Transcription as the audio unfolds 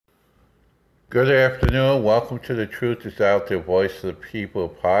Good afternoon. Welcome to the Truth is Out There Voice of the People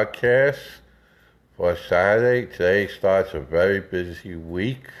podcast for Saturday. Today starts a very busy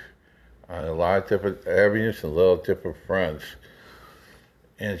week on a lot of different areas and little different fronts.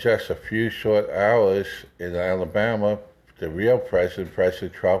 In just a few short hours in Alabama, the real president,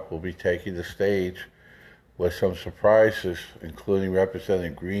 President Trump, will be taking the stage with some surprises, including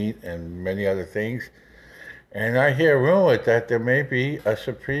Representative Green and many other things. And I hear rumored that there may be a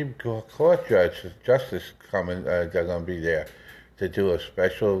Supreme Court justice coming. They're going to be there to do a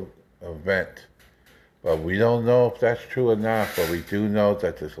special event. But we don't know if that's true or not. But we do know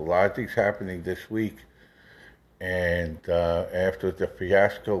that there's a lot of things happening this week. And after the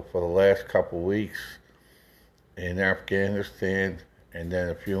fiasco for the last couple of weeks in Afghanistan, and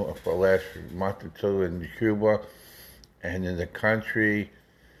then for the last month or two in Cuba, and in the country,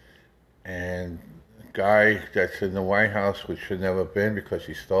 and guy that's in the White House, which should never have been because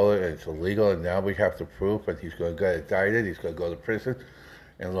he stole it and it's illegal, and now we have to prove that he's going to get indicted, he's going to go to prison,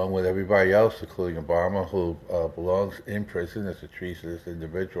 and along with everybody else, including Obama, who belongs in prison as a treasonous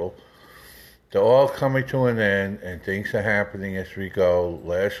individual. They're all coming to an end, and things are happening as we go.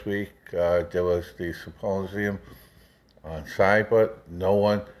 Last week, there was the symposium on cyber.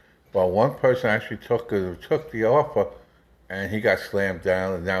 One person actually took the offer, and he got slammed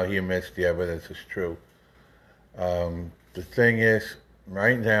down, and now he admits the evidence is true. The thing is,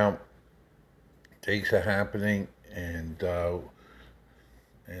 right now, things are happening, and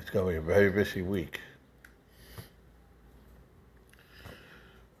it's going to be a very busy week.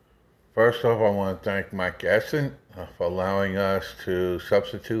 First off, I want to thank Mike Essen for allowing us to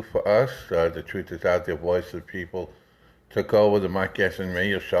substitute for us. The Truth is Out There Voice of the People took over the Mike Essen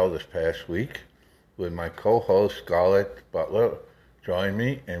radio show this past week, with my co-host Scarlett Butler joined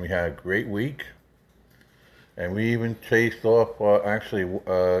me, and we had a great week. And we even chased off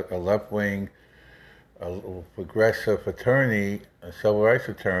a left-wing progressive attorney, a civil rights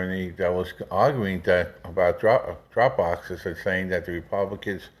attorney, that was arguing about drop boxes and saying that the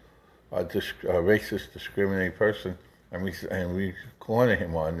Republicans are a racist, discriminating person, and we cornered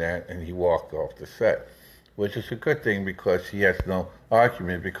him on that, and he walked off the set, which is a good thing because he has no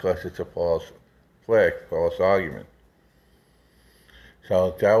argument, because it's a false argument.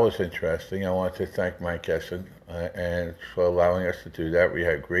 So that was interesting. I want to thank Mike Essen and for allowing us to do that. We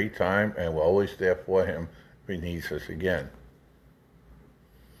had a great time, and we're always there for him if he needs us again.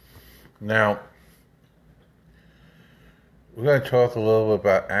 Now, we're going to talk a little bit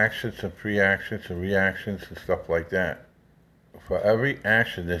about actions and pre-actions and reactions and stuff like that. For every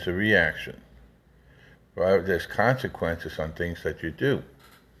action, there's a reaction. There's consequences on things that you do.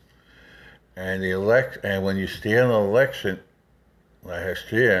 And when you steal an election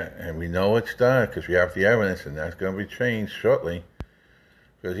last year, and we know it's done because we have the evidence, and that's going to be changed shortly,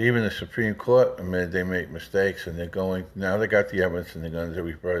 because even the Supreme Court admitted they made mistakes, and now they got the evidence, and they're going to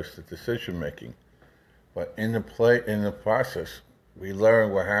reverse the decision making. But in the process, we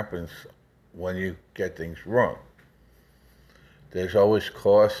learn what happens when you get things wrong. There's always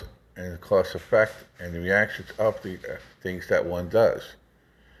cause and cause effect, and the reactions of the things that one does.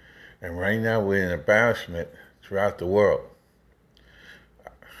 And right now we're in embarrassment throughout the world.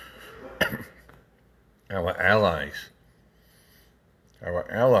 Our allies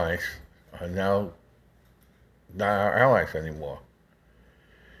are now not our allies anymore.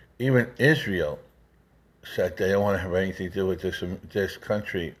 Even Israel said they don't want to have anything to do with this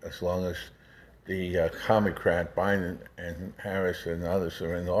country as long as the Democrat Biden and Harris and others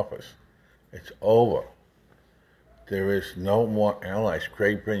are in office. It's over. There is no more allies.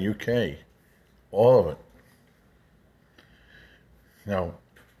 Great Britain, UK, all of it. Now,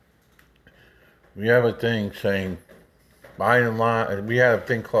 we have a thing saying Biden lied. We have a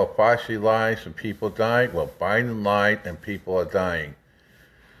thing called Fauci lies and people died. Well, Biden lied and people are dying.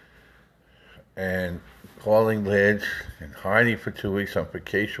 And calling lids and hiding for 2 weeks on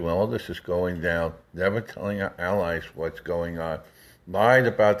vacation when all this is going down, never telling our allies what's going on, lied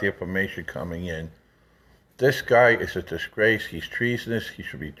about the information coming in. This guy is a disgrace. He's treasonous. He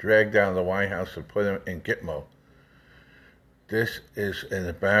should be dragged down to the White House and put him in Gitmo. This is an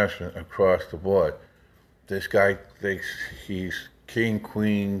embarrassment across the board. This guy thinks he's king,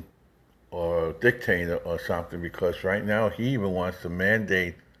 queen, or dictator or something, because right now he even wants to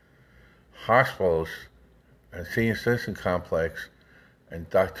mandate hospitals and senior citizen complex and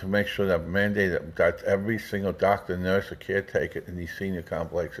to make sure that every single doctor, nurse, or caretaker in these senior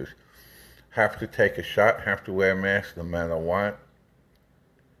complexes have to take a shot, have to wear a mask no matter what.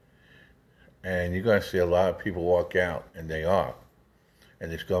 And you're going to see a lot of people walk out, and they are.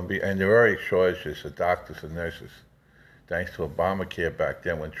 And there are already shortages of doctors and nurses. thanks to Obamacare back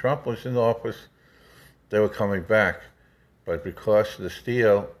then. When Trump was in office, they were coming back. But because of the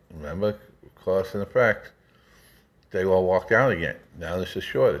steal, remember, cause and effect, they all walked out again. Now there's a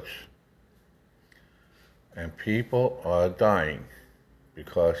shortage. And people are dying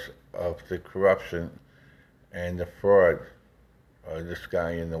because of the corruption and the fraud of this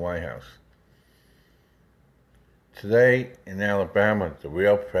guy in the White House. Today in Alabama, the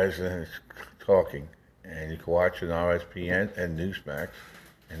real president is talking, and you can watch on RSPN and Newsmax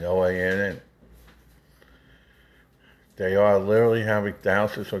and OANN. They are literally having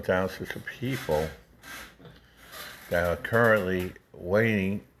thousands and thousands of people that are currently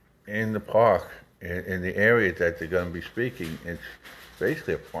waiting in the park, in the area that they're going to be speaking. It's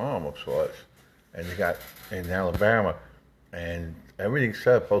basically a farm of sorts. And they got in Alabama, and everything's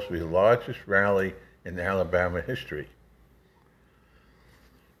supposed to be the largest rally in Alabama history.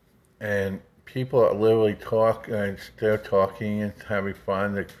 And people are literally talking, and they're talking and having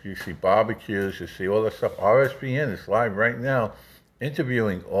fun. You see barbecues, you see all that stuff. RSPN is live right now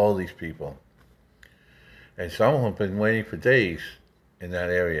interviewing all these people. And some of them have been waiting for days in that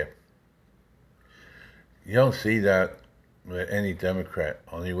area. You don't see that with any Democrat,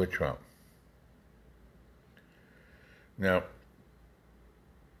 only with Trump. Now,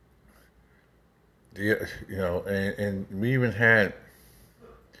 and we even had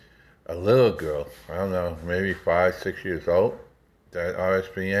a little girl, I don't know, maybe 5, 6 years old, that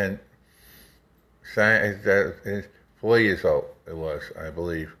RSPN sang, that is 4 years old it was, I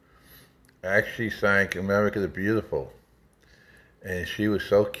believe, actually sang America the Beautiful. And she was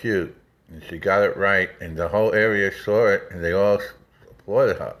so cute, and she got it right, and the whole area saw it, and they all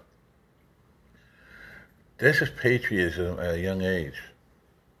applauded her. This is patriotism at a young age.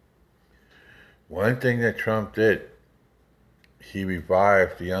 One thing that Trump did, he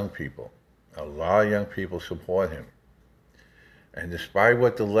revived the young people. A lot of young people support him. And despite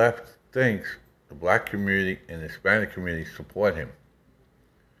what the left thinks, the black community and the Hispanic community support him.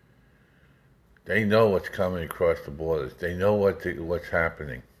 They know what's coming across the borders. They know what's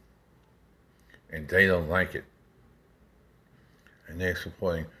happening. And they don't like it. And they're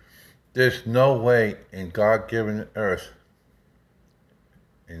supporting. There's no way in God-given earth,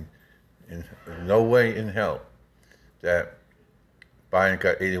 in no way in hell, that Biden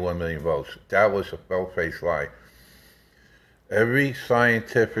got 81 million votes. That was a fell-faced lie. Every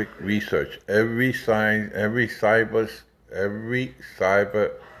scientific research, every cyber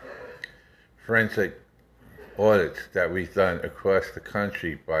forensic audits that we've done across the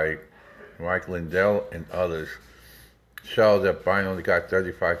country by Mike Lindell and others show that Biden only got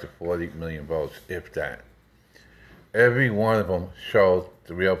 35 to 40 million votes, if that. Every one of them showed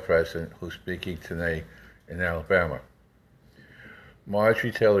the real president who's speaking today in Alabama.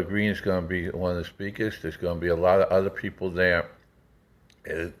 Marjorie Taylor Greene is going to be one of the speakers. There's going to be a lot of other people there.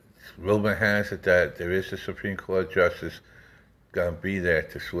 Rumor has it that there is a Supreme Court justice going to be there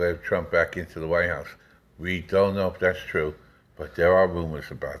to swear Trump back into the White House. We don't know if that's true, but there are rumors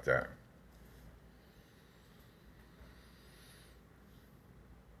about that.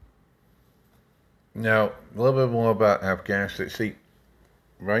 Now, a little bit more about Afghanistan. See,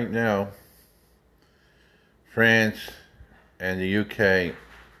 right now, France and the UK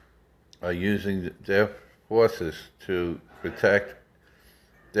are using their forces to protect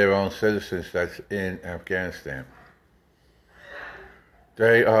their own citizens that's in Afghanistan.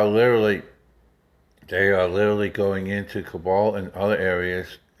 They are literally going into Kabul and other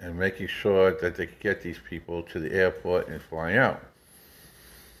areas and making sure that they can get these people to the airport and fly out.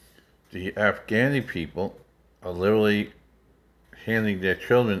 The Afghani people are literally handing their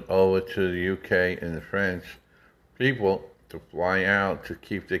children over to the UK and the French people to fly out to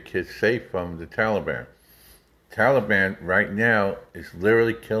keep their kids safe from the Taliban. Taliban right now is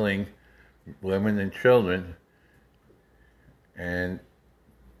literally killing women and children and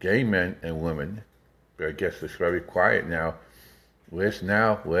gay men and women. But I guess it's very quiet now. Where's the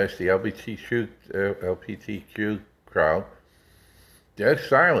LGBTQ crowd? They're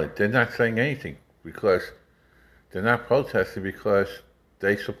silent. They're not saying anything because they're not protesting because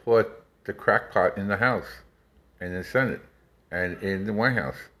they support the crackpot in the House and in the Senate and in the White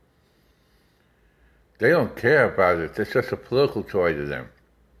House. They don't care about it. It's just a political toy to them.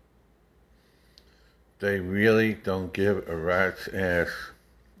 They really don't give a rat's ass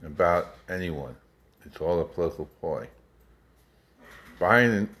about anyone. It's all a political ploy.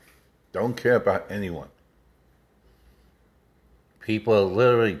 Biden don't care about anyone. People are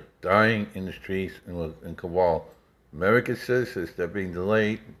literally dying in the streets in Kabul. American citizens that are being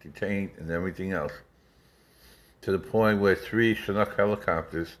delayed, detained, and everything else. To the point where 3 Chinook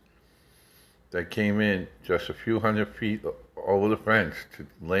helicopters that came in just a few hundred feet over the fence to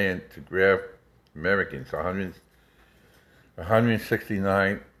land to grab Americans.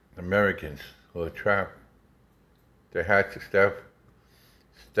 169 Americans who were trapped. They had to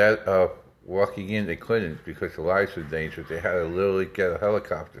instead of walking in, they couldn't because the lives were dangerous. They had to literally get a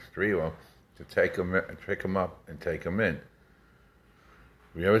helicopter, 3 of them, to take them up and take them in.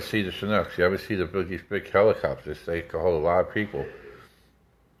 You ever see the Chinooks? You ever see these big helicopters? They can hold a lot of people,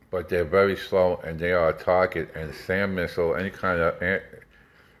 but they're very slow and they are a target. And SAM missile, any kind of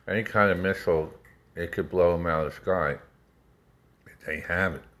missile, it could blow them out of the sky. They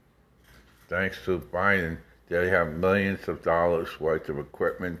have it. Thanks to Biden, they have millions of dollars worth of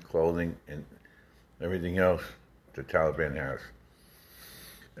equipment, clothing, and everything else the Taliban has.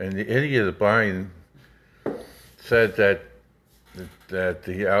 And the idiot of Biden said that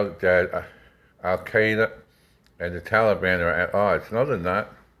Al Qaeda and the Taliban are at odds. No, they're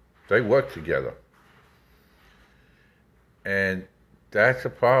not. They work together, and that's a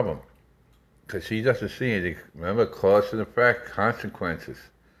problem because he doesn't see anything. Remember, cause and effect, consequences.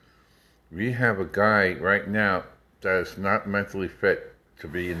 We have a guy right now that is not mentally fit to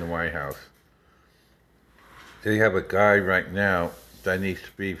be in the White House. They have a guy right now that needs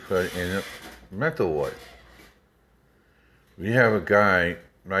to be put in a mental ward. We have a guy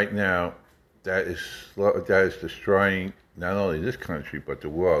right now that is destroying not only this country but the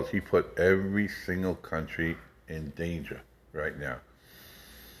world. He put every single country in danger right now.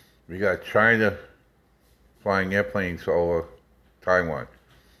 We got China flying airplanes over Taiwan.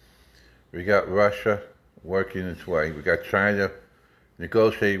 We got Russia working its way. We got China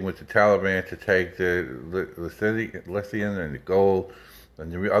negotiating with the Taliban to take the lithium and the gold and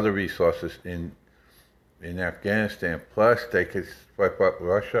the other resources in Afghanistan. Plus, they could swipe up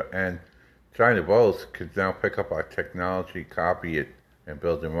Russia and China. Both could now pick up our technology, copy it, and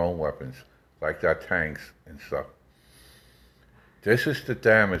build their own weapons, like our tanks and stuff. This is the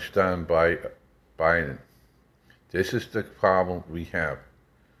damage done by Biden. This is the problem we have.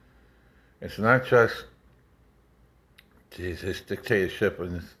 It's not just his dictatorship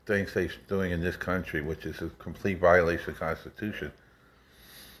and the things he's doing in this country, which is a complete violation of the Constitution,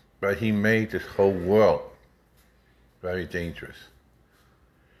 but he made this whole world very dangerous.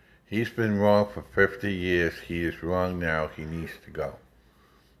 He's been wrong for 50 years. He is wrong now. He needs to go.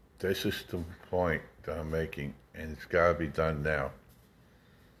 This is the point that I'm making, and it's got to be done now.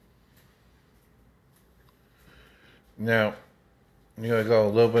 Now, I'm going to go a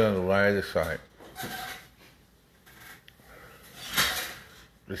little bit on the lighter side.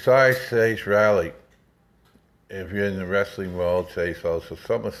 Besides today's rally, if you're in the wrestling world, today's also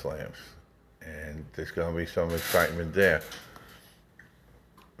SummerSlams, and there's going to be some excitement there.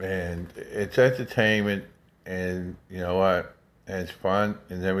 And it's entertainment, and you know what, and it's fun,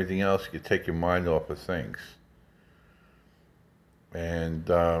 and everything else. You can take your mind off of things. And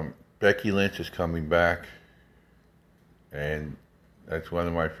Becky Lynch is coming back, and that's one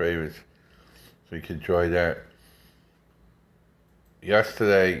of my favorites, so you can enjoy that.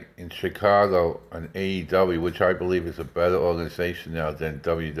 Yesterday in Chicago on AEW, which I believe is a better organization now than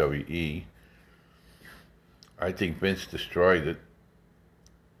WWE, I think Vince destroyed it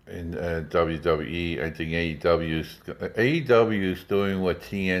in WWE. I think AEW is doing what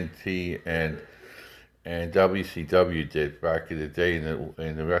TNT and WCW did back in the day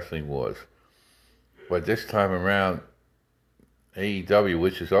in the wrestling wars. But this time around, AEW,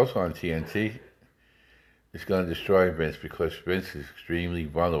 which is also on TNT, is going to destroy Vince because Vince is extremely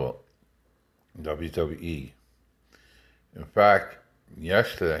vulnerable in WWE. In fact,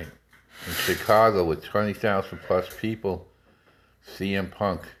 yesterday in Chicago with 20,000 plus people, CM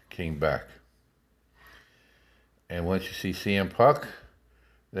Punk came back. And once you see CM Punk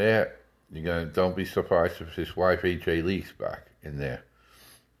there, don't be surprised if his wife AJ Lee's back in there.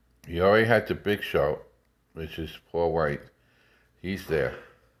 You already had the Big Show, which is Paul White. He's there.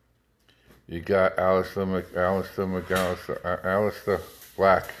 You got Alistair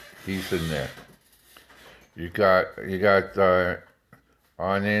Black. He's in there. You got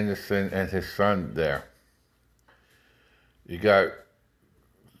Arn Anderson and his son there. You got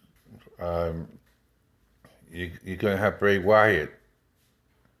you're gonna have Bray Wyatt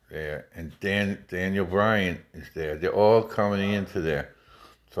there, and Daniel Bryan is there. They're all coming into there.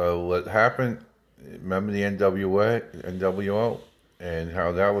 So what happened? Remember the NWO? And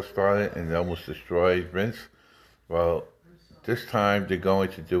how that was started and almost destroyed Vince? Well, this time they're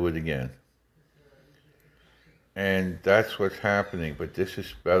going to do it again. And that's what's happening, but this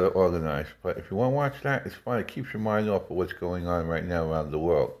is better organized. But if you want to watch that, it's fun. It keeps your mind off of what's going on right now around the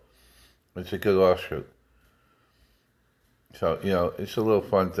world. It's a good offshoot. So, it's a little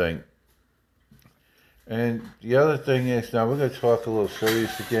fun thing. And the other thing is, now we're going to talk a little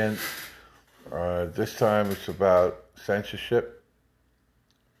serious again. This time it's about censorship,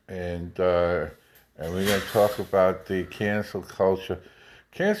 and we're going to talk about the cancel culture.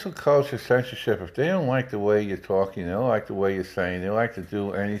 Cancel culture, censorship, if they don't like the way you're talking, they don't like the way you're saying, they don't like to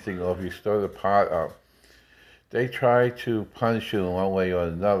do anything, or if you stir the pot up, they try to punish you in one way or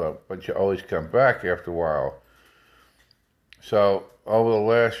another, but you always come back after a while. So, over the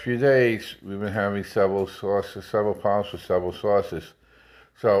last few days, we've been having several problems with several sources.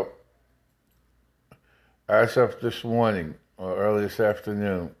 So, as of this morning, or early this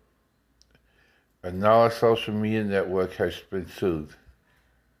afternoon, another social media network has been sued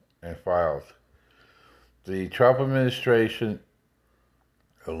and filed. The Trump administration,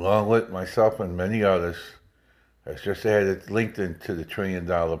 along with myself and many others, has just added LinkedIn to the $1 trillion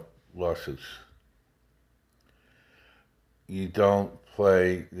lawsuits. You don't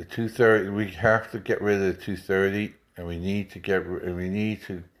play the 230. We have to get rid of the 230, and we need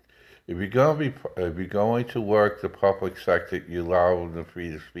to. If you're going to work the public sector, you allow the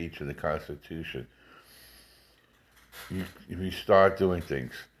freedom of speech in the Constitution. If you start doing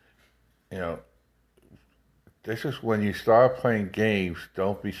things, this is when you start playing games.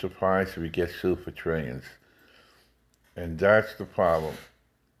 Don't be surprised if you get sued for trillions, and that's the problem.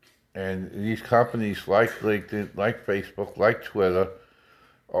 And these companies like LinkedIn, like Facebook, like Twitter,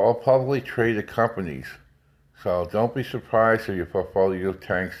 are all publicly traded companies. So don't be surprised if your portfolio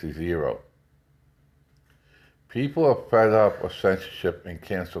tanks to zero. People are fed up of censorship and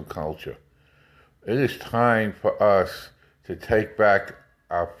cancel culture. It is time for us to take back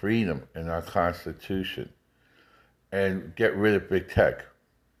our freedom and our Constitution and get rid of big tech.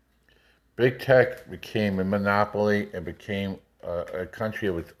 Big tech became a monopoly and became a country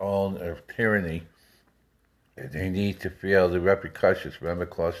of its own, of tyranny, and they need to feel the repercussions, remember,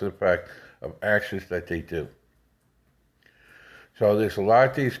 cause and effect of actions that they do. So there's a lot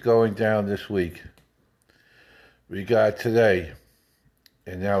of things going down this week. We got today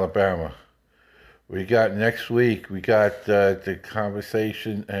in Alabama. We got next week. We got the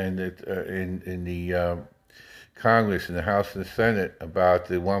conversation and in the Congress, in the House and the Senate, about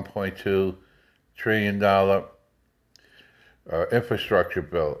the $1.2 trillion infrastructure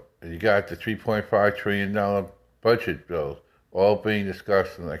bill. And you got the $3.5 trillion budget bill, all being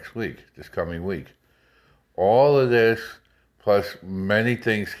discussed this coming week. All of this, plus many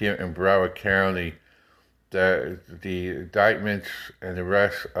things here in Broward County, the indictments and the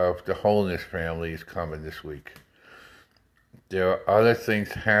rest of the Holiness family is coming this week. There are other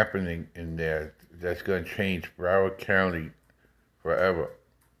things happening in there that's going to change Broward County forever.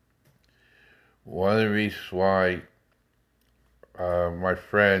 One of the reasons why my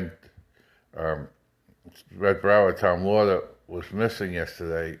friend Red Broward, Tom Lauder, was missing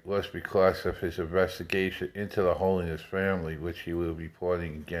yesterday was because of his investigation into the Holiness family, which he will be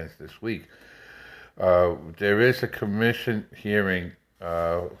reporting against this week. There is a commission hearing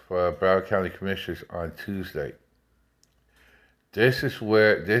for Broward County Commissioners on Tuesday. This is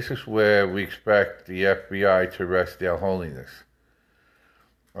where we expect the FBI to arrest Their Holiness.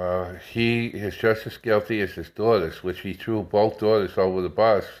 He is just as guilty as his daughters, which he threw both daughters over the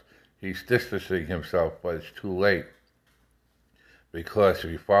bus. He's distancing himself, but it's too late. Because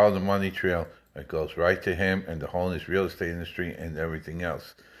if you follow the money trail, it goes right to him and the Holiness real estate industry and everything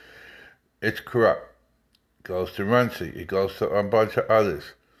else. It's corrupt. It goes to Runcie. It goes to a bunch of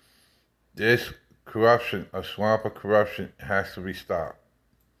others. This corruption, a swamp of corruption, has to be stopped.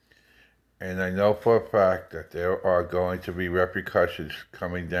 And I know for a fact that there are going to be repercussions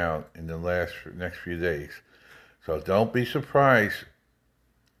coming down in the next few days. So don't be surprised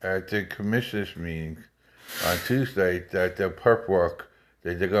at the commissioners' meeting on Tuesday that they're going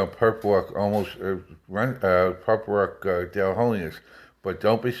to perp work almost perp work Their Holiness. But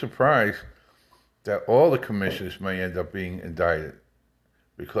don't be surprised that all the commissioners may end up being indicted,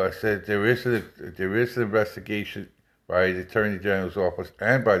 because there is an investigation by the Attorney General's office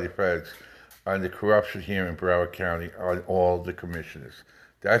and by the feds on the corruption here in Broward County on all the commissioners.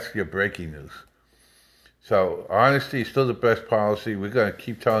 That's your breaking news. So honesty is still the best policy. We're going to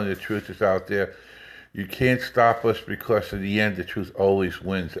keep telling the truth is out there. You can't stop us, because in the end, the truth always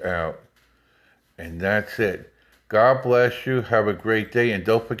wins out. And that's it. God bless you. Have a great day. And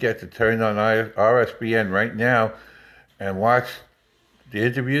don't forget to turn on RSBN right now and watch the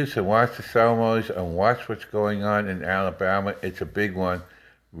interviews and watch the ceremonies and watch what's going on in Alabama. It's a big one.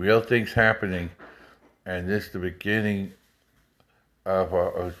 Real things happening. And this is the beginning of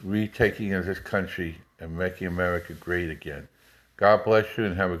a retaking of this country and making America great again. God bless you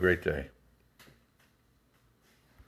and have a great day.